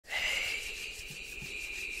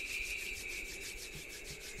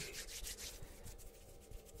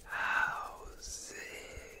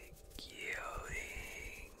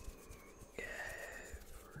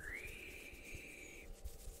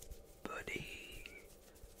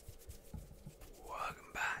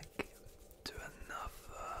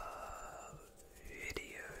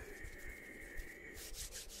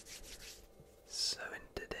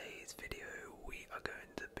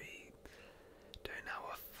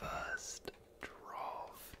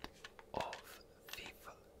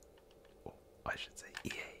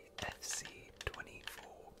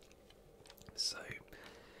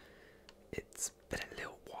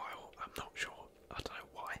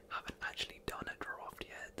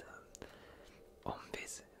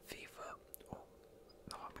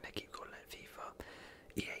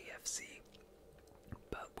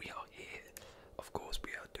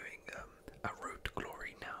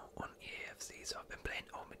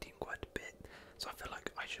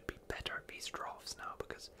these drafts now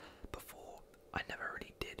because before I never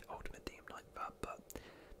really did Ultimate Team like that, but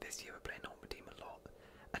this year we're playing Ultimate Team a lot,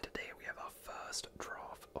 and today we have our first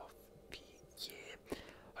draft of the year.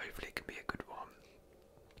 Hopefully it can be a good one,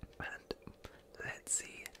 and let's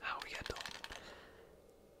see how we get on.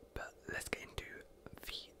 But let's get into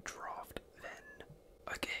the draft then.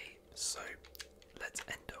 Okay, so let's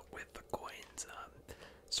end up with the coins.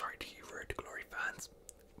 Sorry to you Road to Glory fans,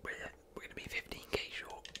 we're going to be 15k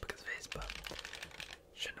short because of this, but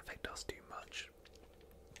shouldn't affect us too much.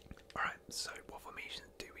 Alright, so what formations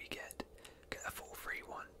do we get? Get a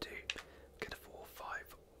 4-3-1-2, get a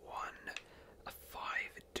 4-5-1, a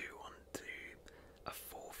 5-2-1-2, a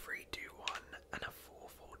 4-3-2-1, and a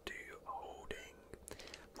 4-4-2 holding.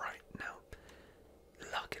 Right, now,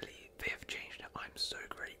 luckily they have changed it. I'm so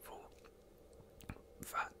grateful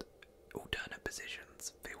that alternate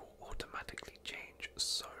positions, they will automatically change.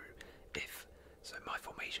 So my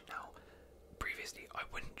formation now, previously I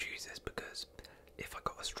wouldn't choose this because if I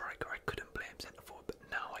got a striker I couldn't play him centre forward, but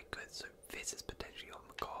now I could, so this is potentially on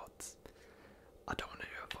the cards. I don't want to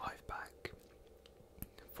do a 5 back.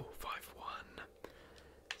 4-5-1.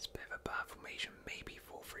 It's a bit of a bad formation, maybe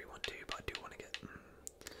 4-3-1-2, but I do want to get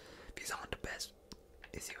these aren't the best.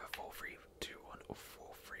 It's either 4-3-2-1 or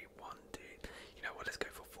 4-3-1-2. You know what, let's go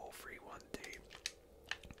for 4-3-1-2.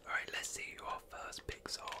 Alright, let's see who our first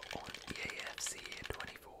picks are on EAFC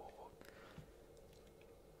 24.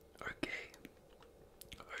 Okay.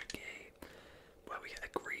 Well, we get a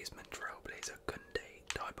Griezmann, Trailblazer, Kunde,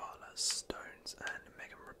 Dybala, Stones, and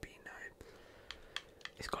Megan Rapinoe.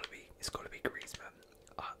 It's gotta be Griezmann.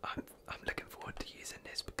 I'm looking forward to using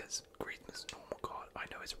this because Griezmann's normal card I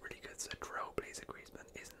know is really good, so Trailblazer Griezmann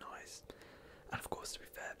is nice. And of course, to be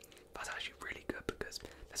fair, that's actually really good because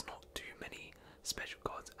there's not too many special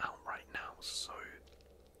cards out right now, so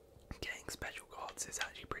getting special cards is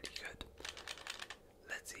actually pretty good.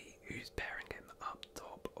 Let's see who's pairing him up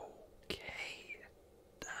top. Okay,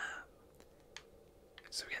 damn.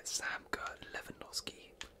 So we get Samka,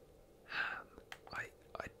 Lewandowski, Ham.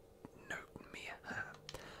 I know Mia Ham.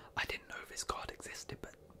 I didn't know this card existed,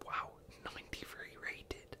 but wow, 93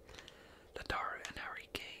 rated. Ladaro and Harry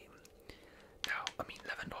Kane. Now, I mean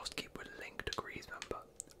Lewandowski would link to Griezmann, but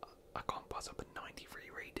I can't pass up a 93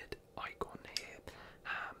 rated icon here.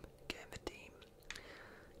 Ham, get in the team.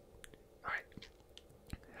 Alright.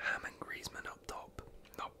 Ham and Griezmann up top.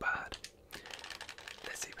 Not bad.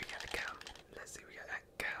 Let's see if we get a Cam.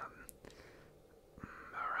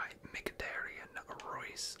 Alright, Mkhitaryan,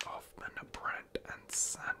 Royce, Hoffman, Brandt, and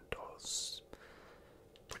Santos.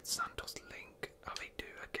 Would Santos link? Oh, they do,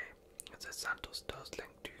 okay. So Santos does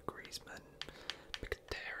link to Griezmann.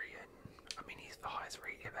 Mkhitaryan, I mean he's the highest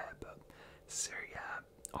rated there, but Syria,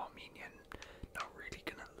 Armenian, not really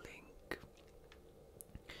gonna link.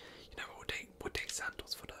 You know, we'll take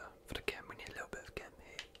Santos for the chem. We need a little bit of chem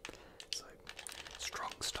here. So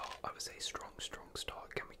strong start. I would say strong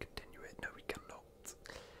start. Can we continue it? No, we cannot.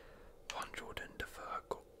 Van Jordan, Defer,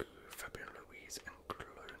 Koku, Fabian Louise, and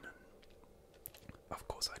Clonan. Of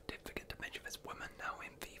course, I did forget to mention there's women now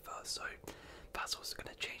in FIFA, so that's also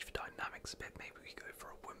going to change the dynamics a bit. Maybe we go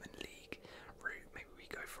for a women league route. Maybe we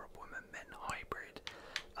go for a women-men hybrid.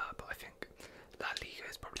 But I think La Liga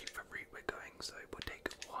is probably the route we're going, so we'll take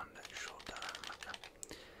one short term.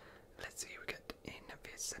 Let's see, we get in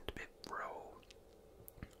this centre mid role.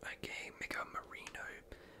 Okay, Miguel Marino.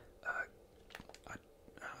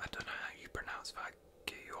 I don't know how you pronounce that.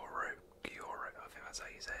 Gioro, I think that's how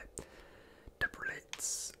you say it. De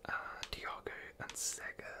Blitz, Thiago, and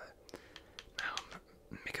Sega. Now,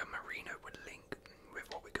 Miguel Marino would link with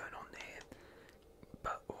what we're going on here,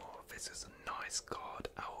 but this is a nice card.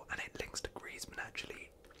 Oh, and it links to Griezmann actually.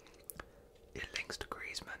 It links to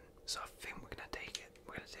Griezmann, so I think we're gonna take it.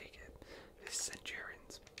 This is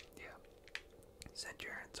Centurions, yeah.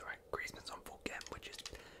 Centurions, alright. Griezmann's on full game, which is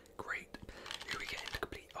great. Who we getting to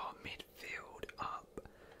complete our midfield up?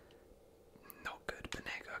 Not good.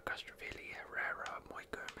 Benega, Castrovilli, Herrera, Moy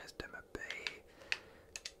Gomez, Demabe.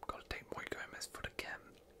 Gotta take Moy Gomez for the chem.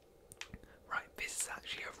 Right, this is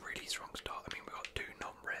actually a really strong start. I mean, we got two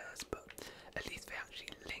non-rares, but at least they actually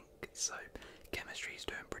link. So chemistry is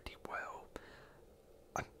doing pretty well.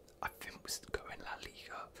 I think we're still going La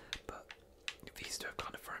Liga, but these two have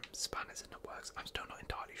kind of thrown spanners in the works. I'm still not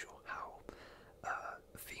entirely sure how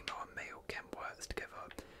female and male chem works together,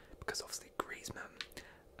 because obviously Griezmann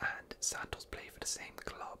and Santos play for the same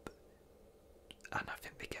club, and I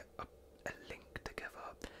think they get a link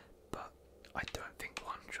together, but I don't think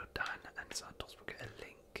Juan Jordan and Santos will get a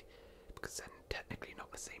link because they're technically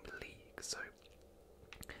not the same league. So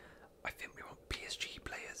I think we want PSG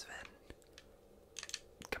players then.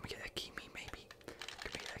 Can we get Hakimi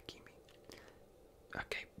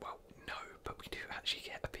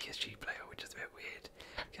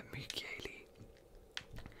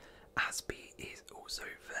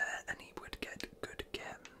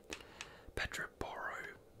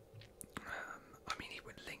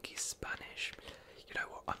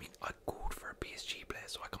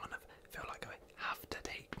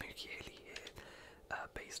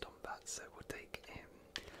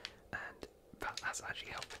has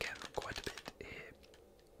actually helped again quite a bit here.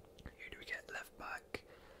 Who do we get left back?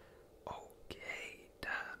 Okay,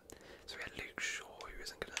 damn. So we had Luke Shaw, who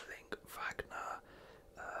isn't going to link. Wagner,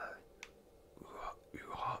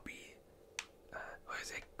 Uhabi,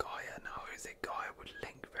 Jose Gaia. Now Jose Gaia would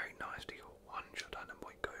link very nicely to one Jordana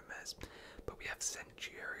Moy Gomez. But we have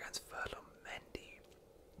Centurion's Furlong Mendy,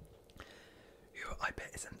 who I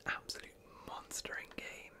bet is an absolute monster in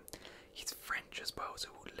game. He's French as well, so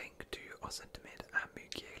we'll link to Osentamid and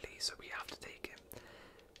Mukiele, so we have to take him.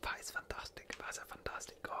 That is fantastic. That's a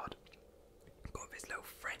fantastic card. Got this little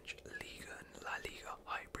French Liga and La Liga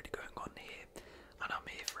hybrid going on here, and I'm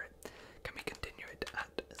here for it. Can we continue it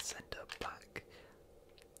at centre back?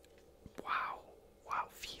 Wow,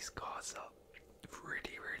 these cards are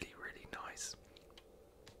really, really, really nice.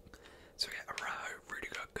 So we get Araujo,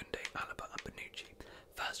 Rudiger, Koundé, Alaba and Bonucci.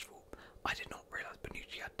 First of all, I did not realise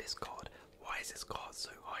Bonucci had this card. Why is this card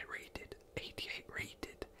so high rated? 88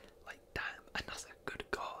 rated. Like damn, and that's a good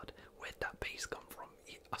card. Where'd that base come from?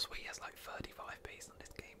 I swear he has like 35 base on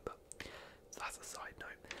this game, but that's a side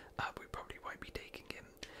note. We probably won't be taking him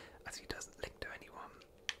as he doesn't link to anyone.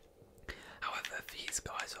 However, these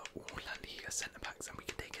guys are all La Liga centre backs and we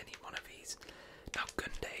can take any one of these. Now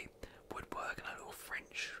Koundé would work in a little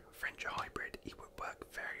French hybrid. He would work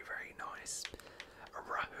very, very nice.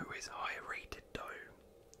 Araujo is higher rated though.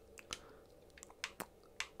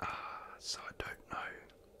 So I don't know.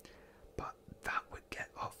 But that would get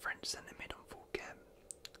our French centre mid on full chem,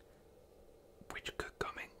 which could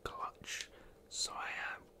come in clutch. So I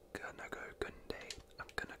am gonna go Koundé. I'm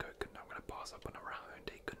gonna pass up on Araujo and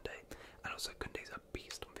take Koundé. And also Koundé's a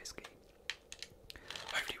beast on this game.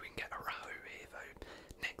 Hopefully we can get Araujo here though.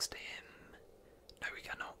 Next to him. No, we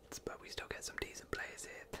cannot, but we still get some decent players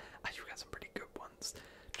here. Actually, we got some pretty good ones.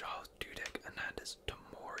 Charles, Dudek, Hernandez,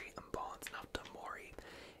 Tomori, and Barnes. Now, Tomori,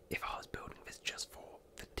 if I was building this just for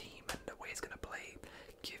the team and the way it's going to play,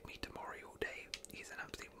 give me Tomori all day. He's an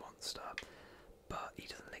absolute monster, but he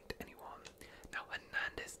doesn't link to anyone. Now,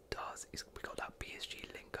 Hernandez does. We got that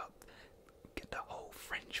PSG link up, get the whole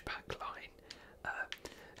French back line.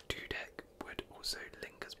 Dudek would also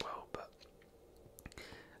link as well, but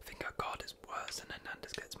I think our card is worse and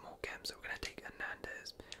Hernandez gets more chem, so we're going to take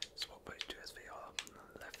Hernandez, swap those two as they are,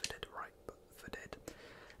 left-footed, right-footed.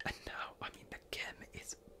 And now, I mean, the chem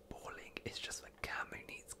is balling, it's just the cam who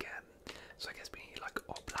needs chem. So I guess we need like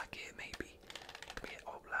all black here maybe. Can we get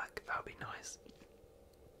all black? That would be nice.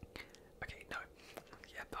 Okay, no.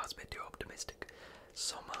 Yeah, that's a bit too optimistic.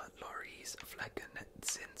 Sommer, Lloris, Flecken,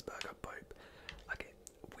 Zinsberger, Pope. Okay,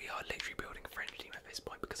 we are literally building a French team at this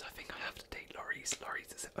point because I think I have to take Lloris.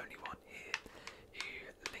 Lloris is the only one here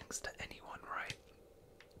who links to anyone, right?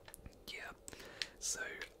 Yeah. So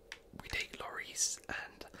we take Lloris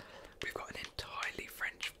and we've got an entirely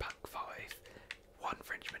French back five, one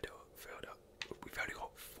French midfielder. We've only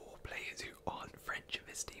got 4 players who aren't French in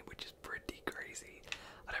this team, which is pretty crazy.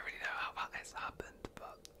 I don't really know how that has happened,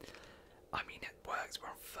 but I mean it works. We're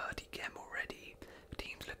on 30 chem already. The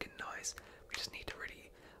team's looking nice. We just need to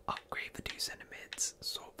really upgrade the 2 centre mids,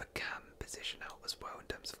 sort the cam position out as well in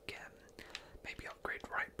terms of chem. Maybe upgrade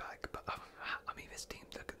right back, but I mean this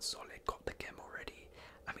team's looking solid. Got the chem already,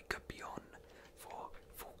 and we could be on for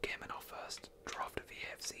full chem in our first draft of the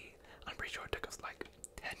AFC. I'm pretty sure it took us like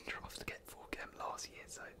 10 drafts to get full chem last year,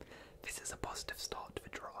 so this is a positive start to the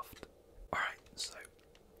draft. Alright, so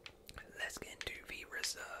let's get into the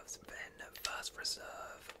reserves then. First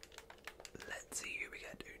reserve, let's see who we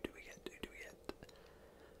get. Who do we get?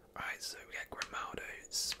 Alright, so we get Grimaldo,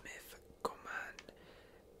 Smith, Coman,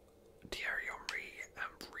 Thierry Henry,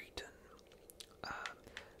 and Breton.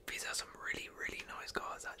 These are some really, really nice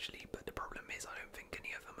cards actually, but the problem is I don't think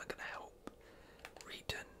any of them are going to help.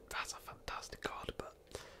 Breton, that's a fantastic card, but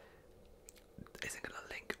isn't going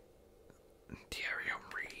to link. Thierry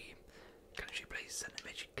Henry, can she play centre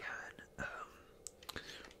mid? She can.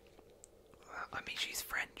 I mean, she's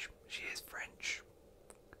French. She is French.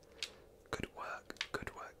 Good work. Can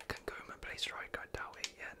go home and play strike? I doubt it.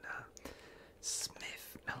 Yeah, nah.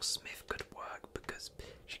 Smith. Now Smith could work because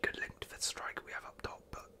she could link to the striker we have up top,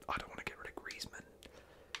 but I don't want to get rid of Griezmann.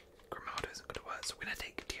 Grimaldo isn't going to work, so we're going to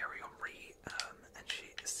take Thierry Henry and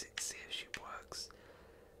see if she works.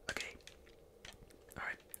 Okay.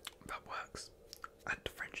 Alright, that works. Add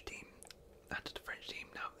the French team.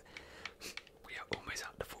 Now. We are almost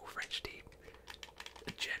at the full French team.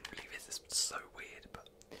 Generally, this is so weird, but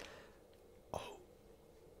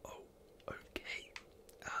okay.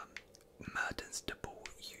 Mertens, De Boer,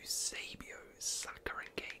 Eusebio, Saka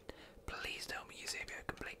and Kane. Please tell me Eusebio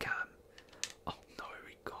can play cam. Oh no,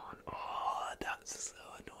 he can't. Oh, that's so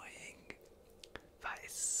annoying.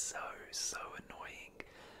 is so annoying.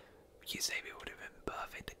 Eusebio would have been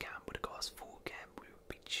perfect. The camp would have got us full camp. We would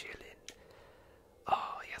be chilling.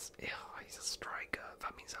 Oh yes, yeah, he's a striker.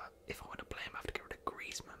 That means if I want to play him, I have to get rid of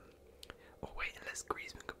Griezmann. Or wait, unless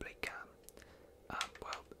Griezmann could play Cam.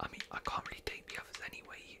 Well, I mean, I can't really take the others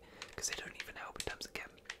anyway, because they don't even help in terms of Cam.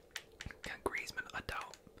 Griezmann, I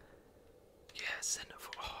doubt. Yeah, centre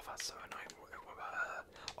for. Oh, that's so annoying. What about her?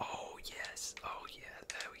 Oh yes. Oh yeah.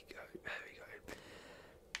 There we go. There we go.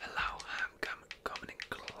 Allow Ham coming in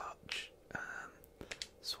clutch.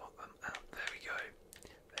 Swap them out. There we go.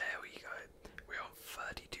 There we go. We're on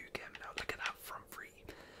 32 Cam now. Look at that front three.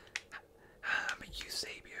 Ham,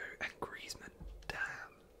 Eusebio, and Griezmann.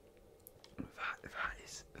 Damn. That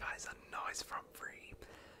is a nice front three.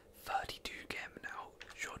 32 Cam now.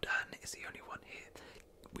 Jordan is the only one here.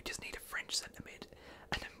 We just need a French centre mid,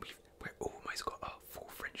 and then we've almost got a full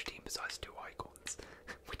French team besides two icons,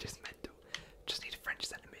 which is mental. Just need a French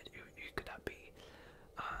centre mid. Who could that be?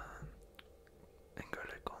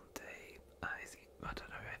 N'Golo Conte. Is he? I don't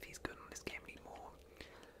know if he's good on this game anymore.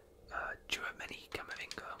 Tchouaméni,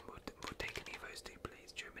 Camavinga. We'll take any of those two,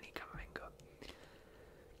 please. Tchouaméni, Camavinga.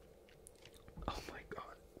 Oh my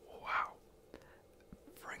god! Wow.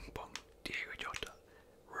 Frimpong, Diego Jota,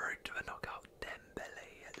 road to the knockout,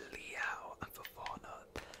 Dembele, Leao and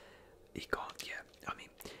Fofana. He can't, yeah, I mean,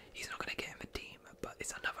 he's not going to get him a team, but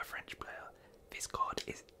it's another French player. This card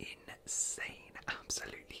is insane,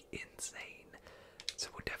 absolutely insane. So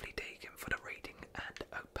we'll definitely take him for the rating and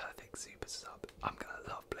a perfect super sub. I'm going to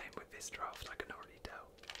love playing with this draft, I can already tell.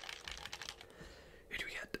 Who do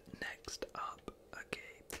we get next up?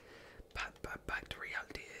 Okay, back to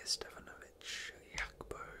reality here, Stefanovic,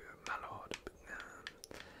 Jakbo, Mallard,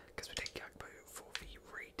 because we take Jakbo for the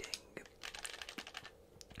rating.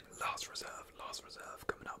 Last reserve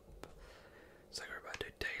coming up. So Roberto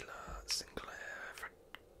Taylor, Sinclair,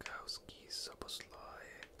 Frankowski, Soboslai.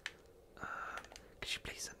 Could she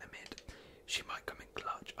please send them in? She might come in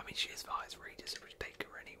clutch. I mean, she is the highest rated, so we'll take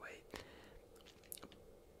her anyway.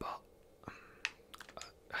 But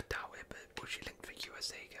I doubt it. But will she link for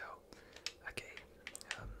USA girl? Okay.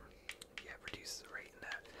 Yeah, reduce the rating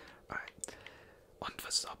there. Alright. On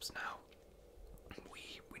for subs now.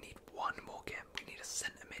 We need one more game. We need a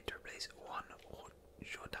centre mid to replace one or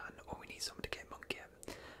Jordan, or we need someone to get Monkey.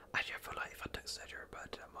 Actually, I feel like if I took Sergio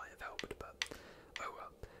Roberto, that might have helped, but oh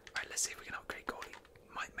well. Alright, let's see if we can upgrade goalie.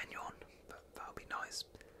 Might Mignon, but that'll be nice.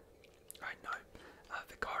 Alright, no.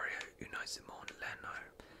 Vicario, Unai Simon, Leno,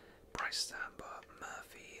 Bryce Samba,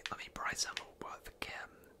 Murphy. I mean, Bryce Samba will work for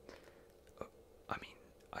Kim. I mean,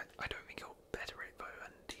 I don't think he'll better it though,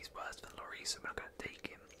 and he's worse than Lloris, so we're not going to take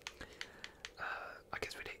him. I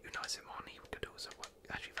guess we take Unai Simon, he could also work.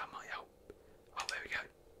 Actually, that might help. Oh, there we go.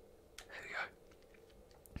 There we go.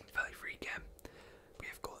 33 Gem. We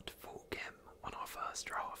have got 4 Gem on our first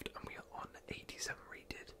draft, and we are on 87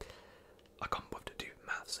 rated. I can't bother to do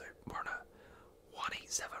math, so we're on a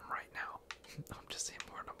 187 right now. I'm just saying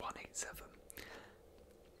we're on a 187.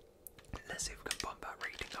 Let's see if we can bump that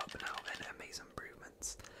rating up now and make some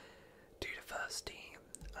improvements. Do the first team.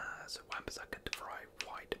 So Wan-Bissaka, De Vrij,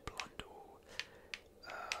 White, Blundell.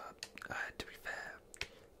 To be fair,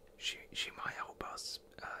 she might help us.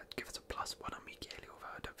 Give us a +1 on Michele,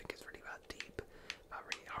 although I don't think it's really that deep.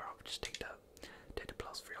 Alright, I'll just take the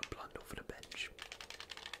 +3 on Blundell for the bench.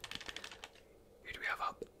 Who do we have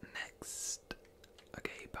up next?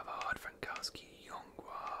 Okay, Pavard, Frankowski,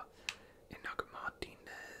 Yongwa, Inago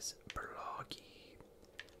Martinez, Blagi.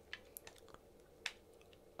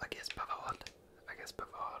 I guess Pavard.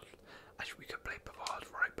 Actually, we could play Pavard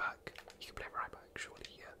right back. You can play right back, surely,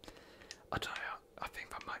 yeah. I don't know, I think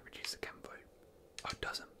that might reduce the tempo. Oh, it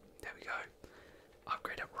doesn't. There we go.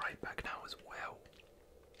 Upgrade it right back now as well.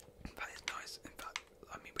 That is nice. In fact,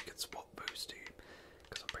 I mean, we could swap those two,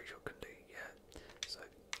 because I'm pretty sure I can do, yeah. So,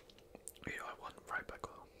 who do I want right back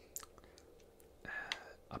on?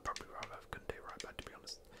 I'd probably rather have Kunde right back, to be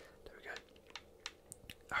honest. There we go.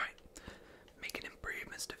 Alright. Making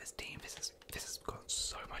improvements to this team. This has gone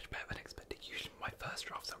so much better than expected. Usually my first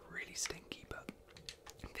drafts are really stinky, but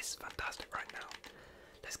this is fantastic right now.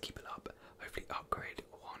 Let's keep it up. Hopefully upgrade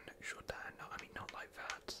on Jordan. No, I mean not like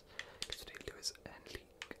that. Because today Lewis and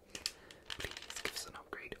League. Please give us an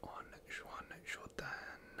upgrade on Juan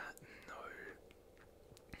Jordan. No.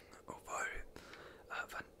 Although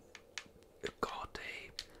Van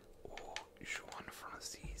Ugarte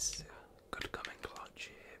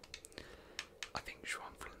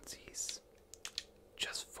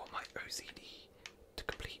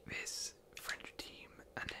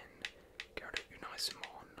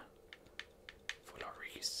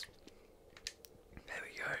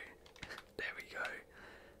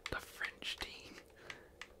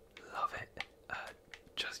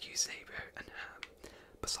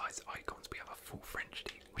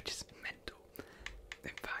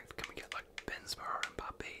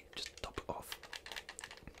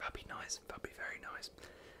That'd be very nice.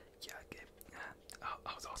 Yeah, okay.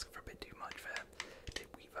 I was asking for a bit too much there. Did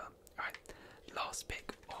Weaver. Alright, last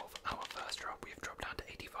pick of our first drop. We've dropped down to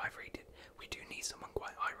 85 rated. We do need someone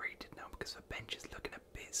quite high rated now because the bench is looking a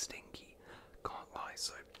bit stinky. Can't lie.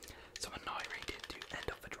 So, someone high rated to end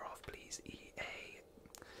of the draft, please. EA.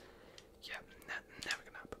 Yeah, never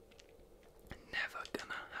gonna happen. Never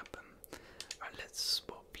gonna happen. Alright, let's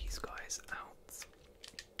swap these guys out.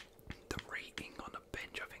 The rating on the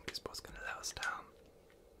bench, I think, is what's going to let us down.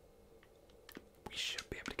 We should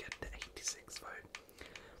be able to get to 86 though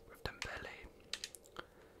with Dembele.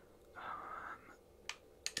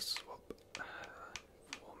 Swap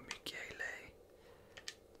for Michele.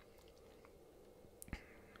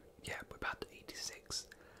 Yeah, we're about to 86.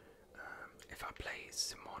 If I play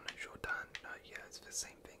Simon and Jordan, no, yeah, it's the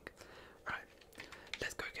same thing. Right,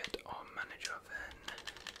 let's go get our manager then.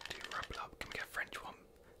 Do Rubble Up. Can we get a French one?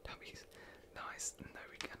 That'd be nice. No,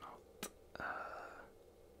 we cannot.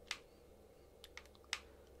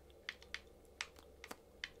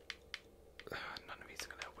 None of these are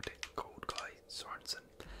gonna help with it. Gold guy, Sorensen.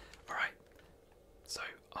 Alright, so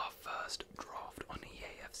our first draft on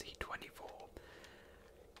EAFC 24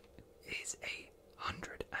 is a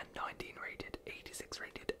 119 rated, 86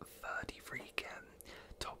 rated, 33 chem.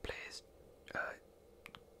 Top players,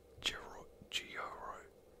 Gioro.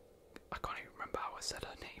 I can't even remember how I said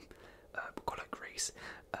her name. We'll call her Grace,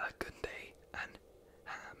 Gunde, and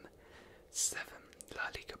Ham. 7 La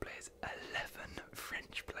Liga players, 11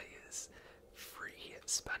 French players, 3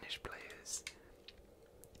 Spanish players.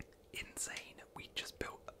 Insane. We just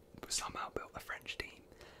somehow built a French team.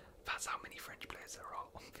 That's how many French players there are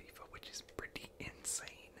on FIFA, which is pretty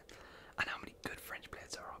insane. And how many good French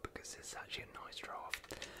players there are, because it's actually a nice draft.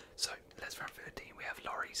 So let's run through the team. We have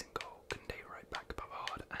Lloris in goal, Gunde right back,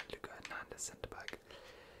 Pavard and Luca Hernandez centre back.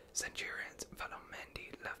 Centurions,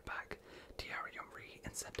 Valamendi left back, Thierry Henry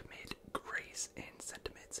in centre mid, Grace in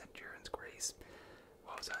centre mid, Centurions Grace.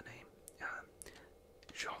 What was her name?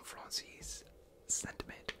 Jean-Francis centre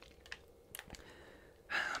mid.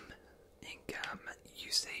 Ham in cam,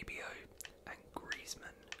 Eusebio and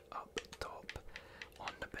Griezmann up top.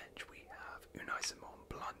 On the bench we have Unai Simon,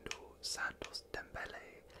 Blundell, Santos,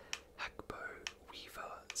 Dembele, Hakpo,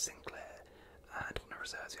 Weaver, Sinclair, and on the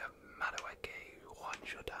reserves we have Madueke, Juan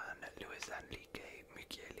Jordan, Luis Enrique,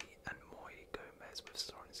 Mukiele, and Moy Gomez with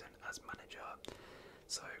Sorensen as manager.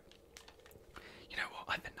 So, you know what?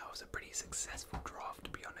 I think that was a pretty successful draft, to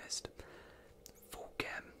be honest. Full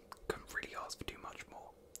chem, couldn't really ask for too much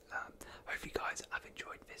more. Hopefully, you guys have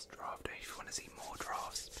enjoyed this draft. If you want to see more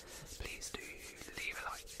drafts, please do leave a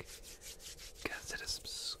like, consider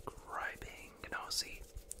subscribing.